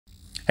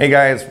Hey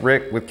guys,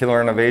 Rick with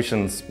Killer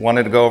Innovations.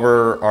 Wanted to go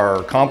over our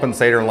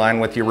compensator line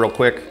with you real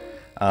quick.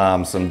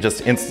 Some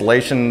just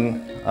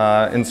installation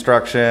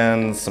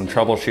instructions, some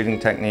troubleshooting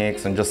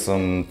techniques, and just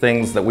some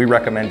things that we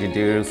recommend you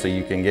do so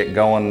you can get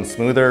going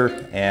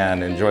smoother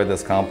and enjoy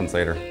this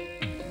compensator.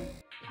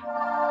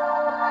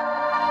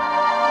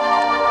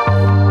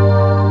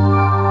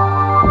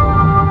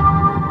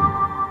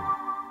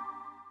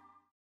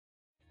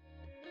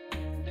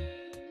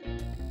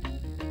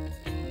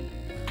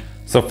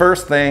 So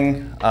first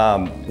thing,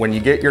 when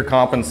you get your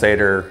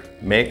compensator,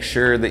 make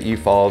sure that you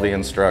follow the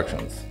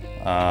instructions.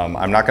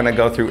 I'm not going to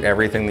go through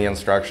everything the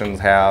instructions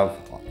have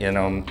in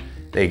them.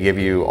 They give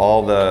you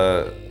all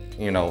the,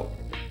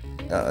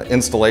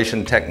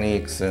 installation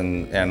techniques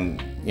and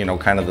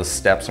kind of the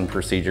steps and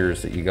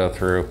procedures that you go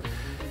through.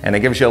 And it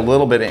gives you a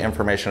little bit of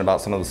information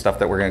about some of the stuff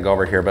that we're going to go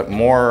over here, but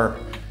more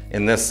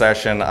in this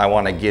session, I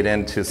want to get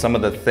into some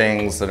of the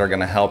things that are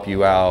going to help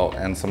you out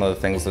and some of the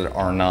things that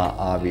are not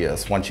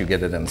obvious once you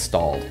get it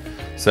installed.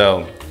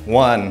 So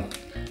one,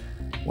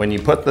 when you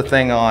put the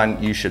thing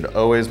on, you should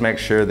always make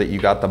sure that you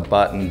got the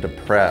button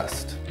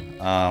depressed.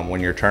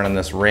 When you're turning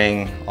this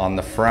ring on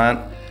the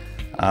front,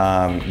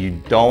 you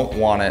don't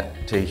want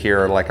it to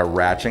hear like a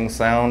ratching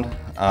sound.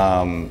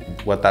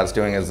 What that's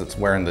doing is it's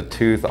wearing the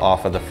tooth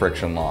off of the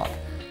friction lock.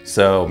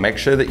 So make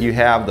sure that you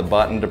have the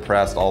button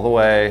depressed all the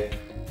way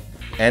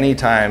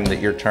anytime that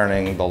you're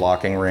turning the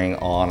locking ring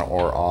on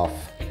or off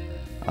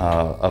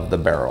of the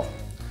barrel.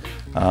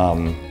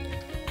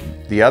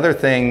 The other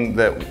thing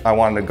that I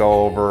wanted to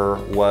go over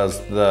was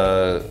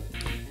the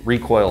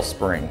recoil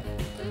spring.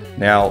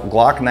 Now,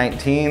 Glock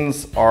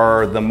 19s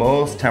are the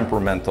most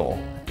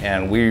temperamental,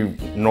 and we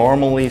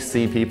normally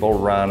see people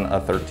run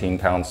a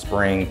 13-pound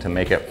spring to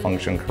make it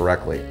function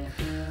correctly.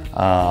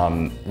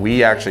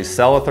 We actually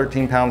sell a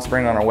 13-pound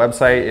spring on our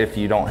website if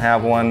you don't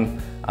have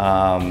one.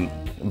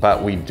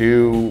 But we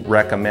do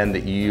recommend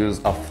that you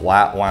use a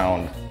flat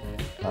wound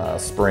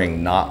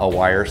spring, not a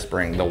wire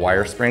spring. The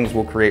wire springs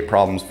will create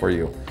problems for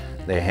you.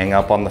 They hang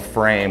up on the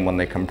frame when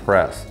they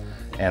compress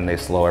and they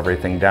slow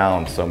everything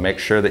down. So make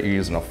sure that you're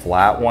using a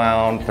flat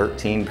wound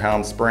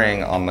 13-pound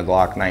spring on the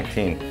Glock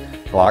 19.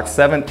 Glock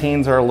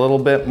 17s are a little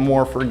bit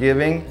more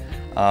forgiving.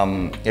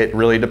 It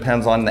really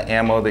depends on the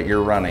ammo that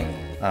you're running.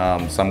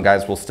 Some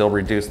guys will still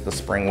reduce the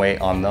spring weight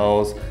on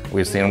those.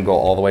 We've seen them go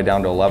all the way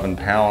down to 11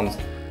 pounds.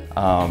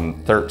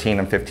 13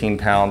 and 15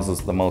 pounds is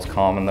the most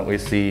common that we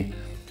see.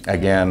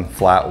 Again,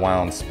 flat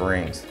wound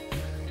springs.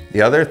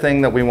 The other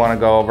thing that we want to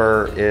go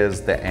over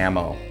is the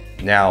ammo.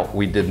 Now,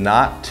 we did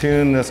not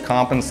tune this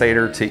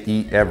compensator to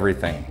eat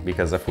everything,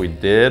 because if we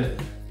did,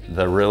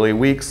 the really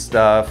weak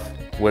stuff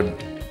would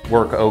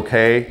work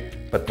okay,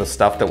 but the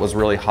stuff that was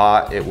really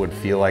hot, it would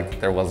feel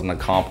like there wasn't a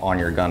comp on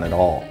your gun at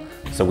all.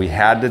 So we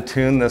had to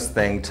tune this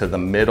thing to the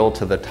middle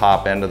to the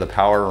top end of the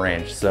power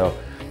range. So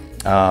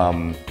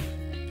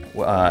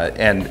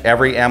and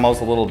every ammo is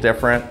a little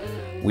different.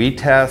 We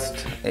test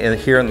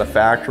here in the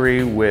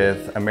factory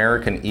with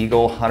American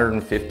Eagle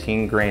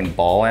 115 grain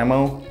ball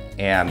ammo,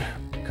 and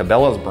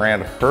Cabela's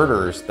brand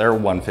Herders, their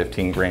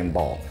 115 grain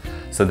ball.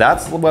 So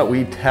that's what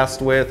we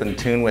test with and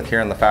tune with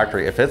here in the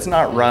factory. If it's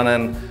not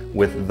running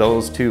with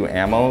those two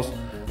ammos,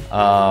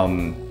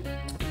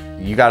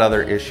 you got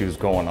other issues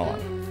going on.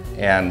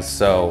 And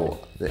so,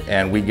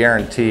 and we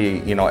guarantee,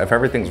 if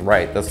everything's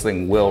right, this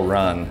thing will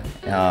run.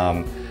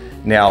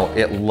 Now,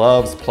 it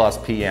loves plus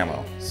P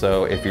ammo.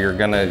 So if you're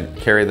gonna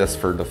carry this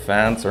for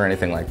defense or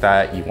anything like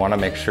that, you wanna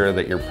make sure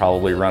that you're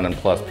probably running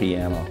plus P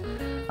ammo.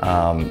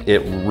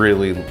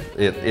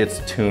 It's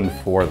tuned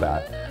for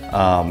that.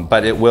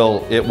 But it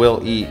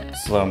will eat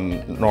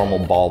some normal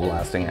ball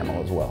blasting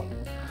ammo as well.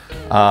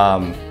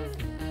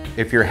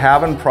 If you're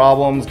having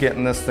problems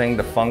getting this thing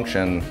to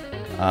function,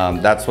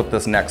 that's what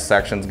this next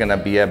section is gonna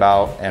be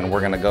about, and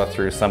we're gonna go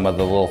through some of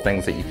the little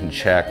things that you can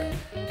check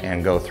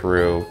and go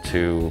through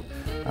to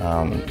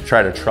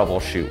try to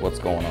troubleshoot what's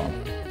going on.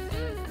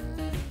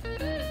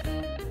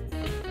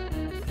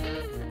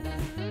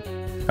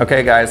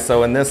 Okay guys,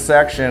 so in this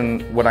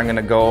section, what I'm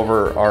gonna go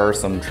over are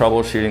some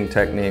troubleshooting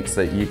techniques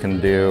that you can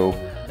do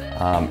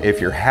if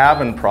you're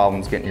having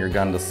problems getting your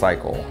gun to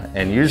cycle.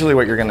 And usually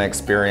what you're gonna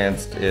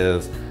experience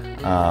is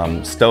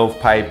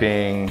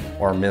stovepiping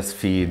or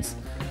misfeeds,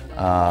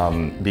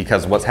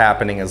 because what's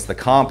happening is the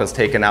comp has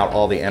taken out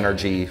all the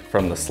energy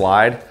from the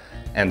slide,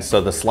 and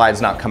so the slide's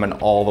not coming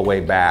all the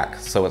way back,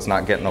 so it's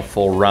not getting a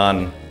full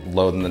run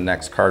loading the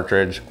next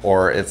cartridge,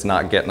 or it's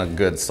not getting a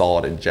good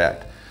solid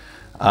eject.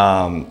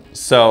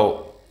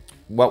 So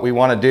what we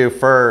want to do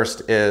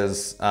first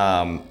is,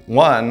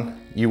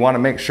 one, you want to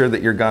make sure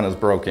that your gun is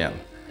broke in.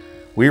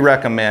 We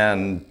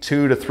recommend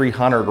 200 to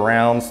 300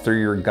 rounds through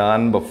your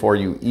gun before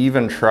you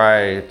even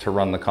try to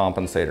run the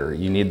compensator.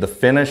 You need the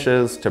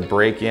finishes to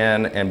break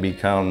in and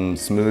become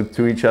smooth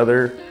to each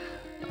other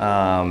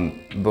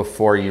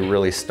before you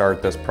really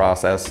start this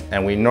process.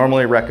 And we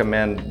normally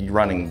recommend you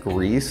running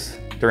grease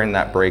during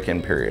that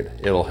break-in period.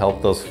 It'll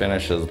help those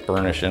finishes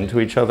burnish into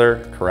each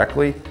other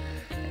correctly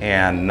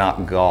and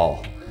not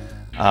gall.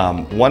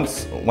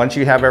 Once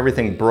you have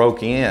everything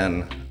broke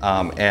in,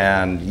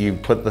 and you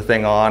put the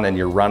thing on and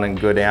you're running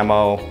good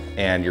ammo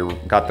and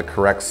you've got the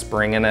correct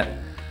spring in it,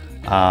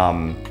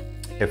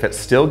 if it's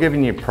still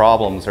giving you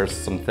problems, there's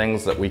some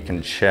things that we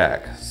can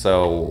check.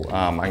 So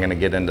I'm gonna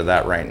get into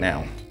that right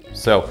now.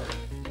 So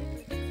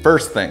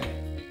first thing,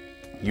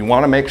 you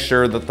wanna make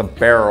sure that the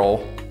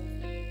barrel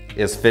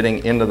is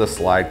fitting into the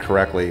slide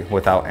correctly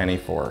without any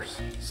force.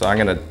 So I'm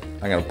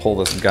gonna pull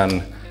this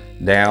gun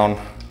down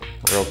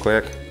real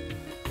quick.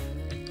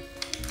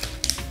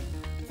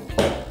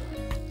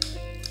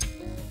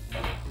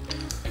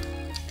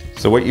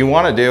 So what you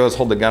want to do is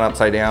hold the gun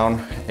upside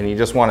down, and you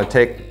just want to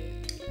take,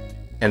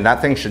 and that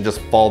thing should just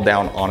fall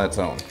down on its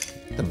own.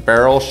 The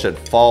barrel should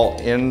fall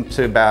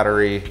into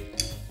battery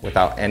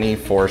without any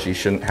force. You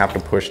shouldn't have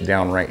to push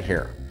down right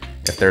here.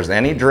 If there's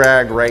any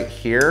drag right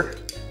here,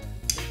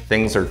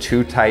 things are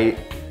too tight.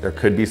 There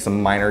could be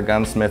some minor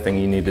gunsmithing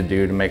you need to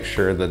do to make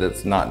sure that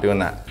it's not doing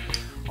that.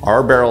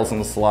 Our barrels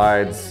and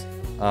slides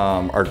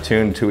are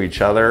tuned to each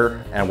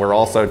other, and we're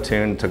also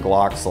tuned to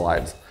Glock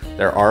slides.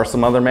 There are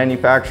some other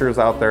manufacturers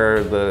out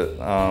there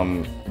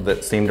that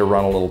seem to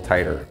run a little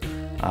tighter.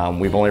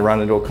 We've only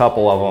run into a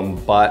couple of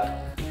them, but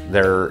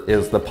there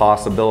is the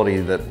possibility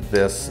that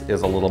this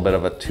is a little bit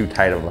of a too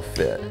tight of a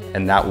fit,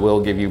 and that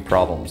will give you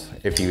problems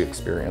if you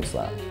experience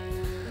that.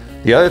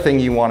 The other thing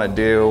you want to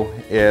do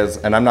is,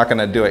 and I'm not going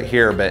to do it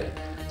here, but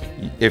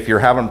if you're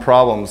having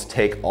problems,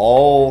 take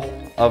all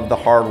of the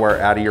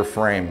hardware out of your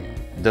frame,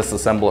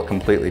 disassemble it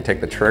completely. Take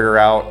the trigger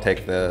out,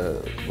 take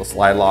the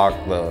slide lock,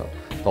 the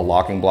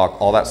locking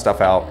block, all that stuff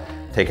out.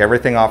 Take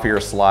everything off of your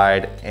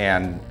slide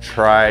and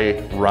try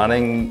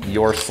running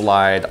your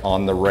slide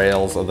on the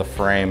rails of the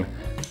frame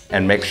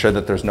and make sure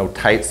that there's no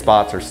tight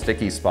spots or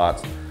sticky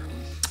spots.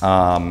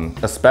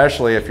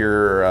 Especially if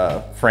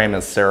your frame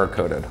is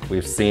Cerakoted.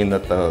 We've seen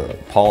that the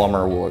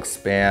polymer will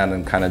expand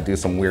and kind of do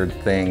some weird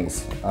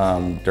things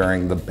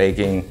during the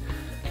baking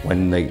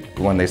when they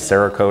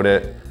Cerakote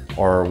it,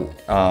 or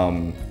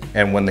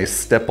and when they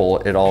stipple,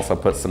 it also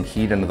puts some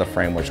heat into the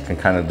frame, which can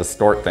kind of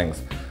distort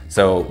things.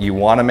 So you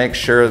want to make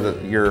sure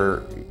that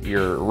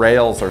your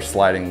rails are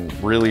sliding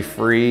really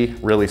free,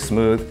 really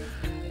smooth.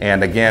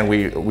 And again,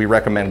 we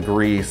recommend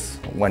grease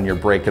when you're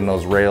breaking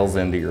those rails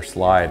into your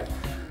slide.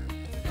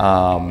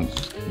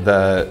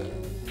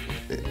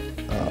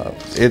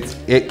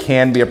 It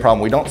can be a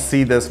problem. We don't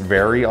see this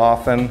very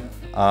often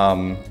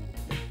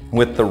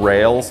with the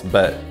rails,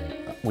 but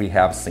we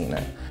have seen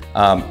it.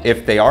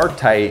 If they are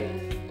tight,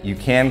 you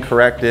can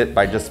correct it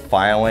by just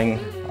filing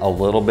a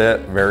little bit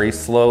very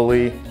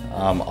slowly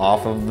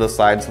off of the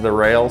sides of the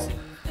rails.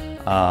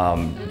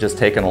 Just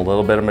taking a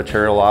little bit of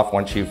material off.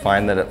 Once you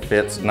find that it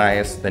fits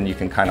nice, then you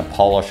can kind of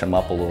polish them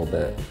up a little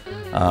bit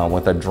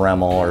with a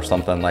Dremel or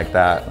something like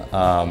that.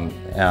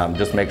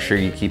 Just make sure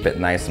you keep it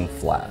nice and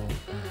flat.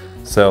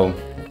 So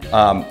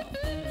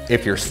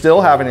if you're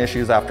still having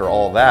issues after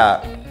all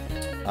that,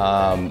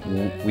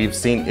 we've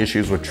seen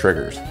issues with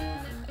triggers.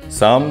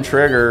 Some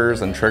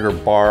triggers and trigger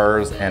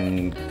bars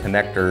and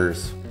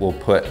connectors will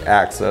put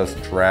access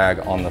drag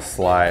on the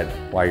slide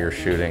while you're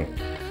shooting.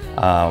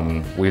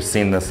 We've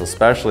seen this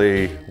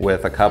especially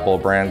with a couple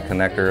of brand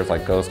connectors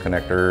like Ghost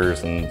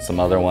connectors and some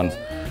other ones,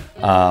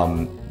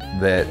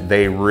 that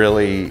they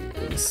really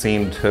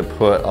seem to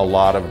put a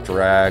lot of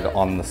drag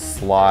on the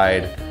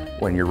slide.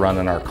 When you're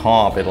running our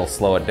comp, it'll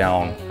slow it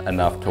down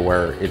enough to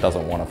where it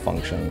doesn't want to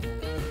function.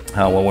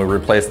 When we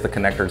replace the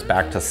connectors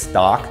back to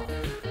stock,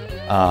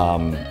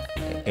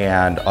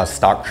 and a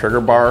stock trigger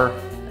bar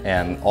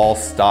and all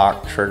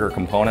stock trigger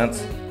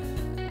components,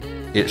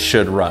 it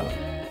should run.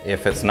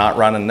 If it's not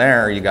running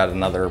there, you got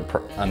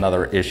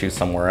another issue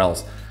somewhere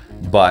else.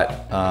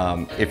 But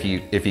if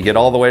you get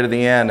all the way to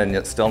the end and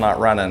it's still not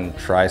running,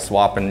 try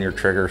swapping your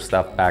trigger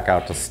stuff back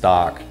out to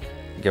stock.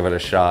 Give it a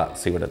shot,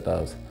 see what it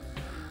does.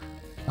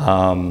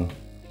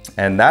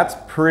 And that's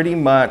pretty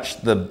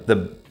much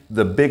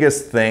the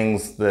biggest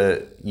things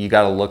that you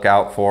got to look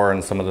out for,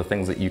 and some of the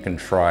things that you can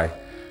try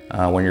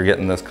when you're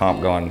getting this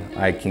comp going.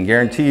 I can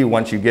guarantee you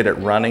once you get it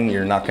running,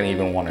 you're not going to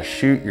even want to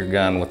shoot your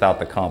gun without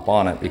the comp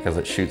on it because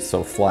it shoots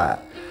so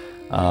flat.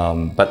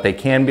 But they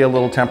can be a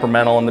little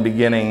temperamental in the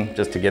beginning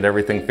just to get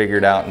everything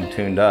figured out and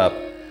tuned up.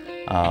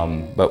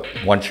 But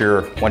once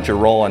you're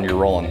rolling,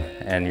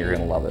 and you're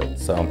going to love it.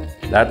 So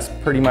that's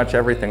pretty much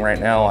everything right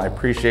now. I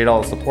appreciate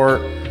all the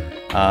support.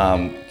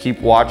 Keep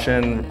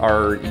watching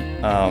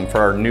for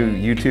our new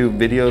YouTube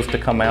videos to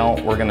come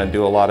out. We're going to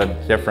do a lot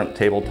of different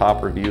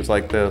tabletop reviews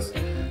like this.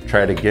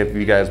 Try to give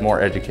you guys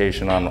more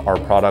education on our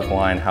product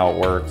line, how it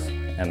works,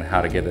 and how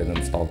to get it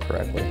installed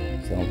correctly.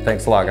 So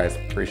thanks a lot, guys.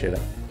 Appreciate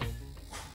it.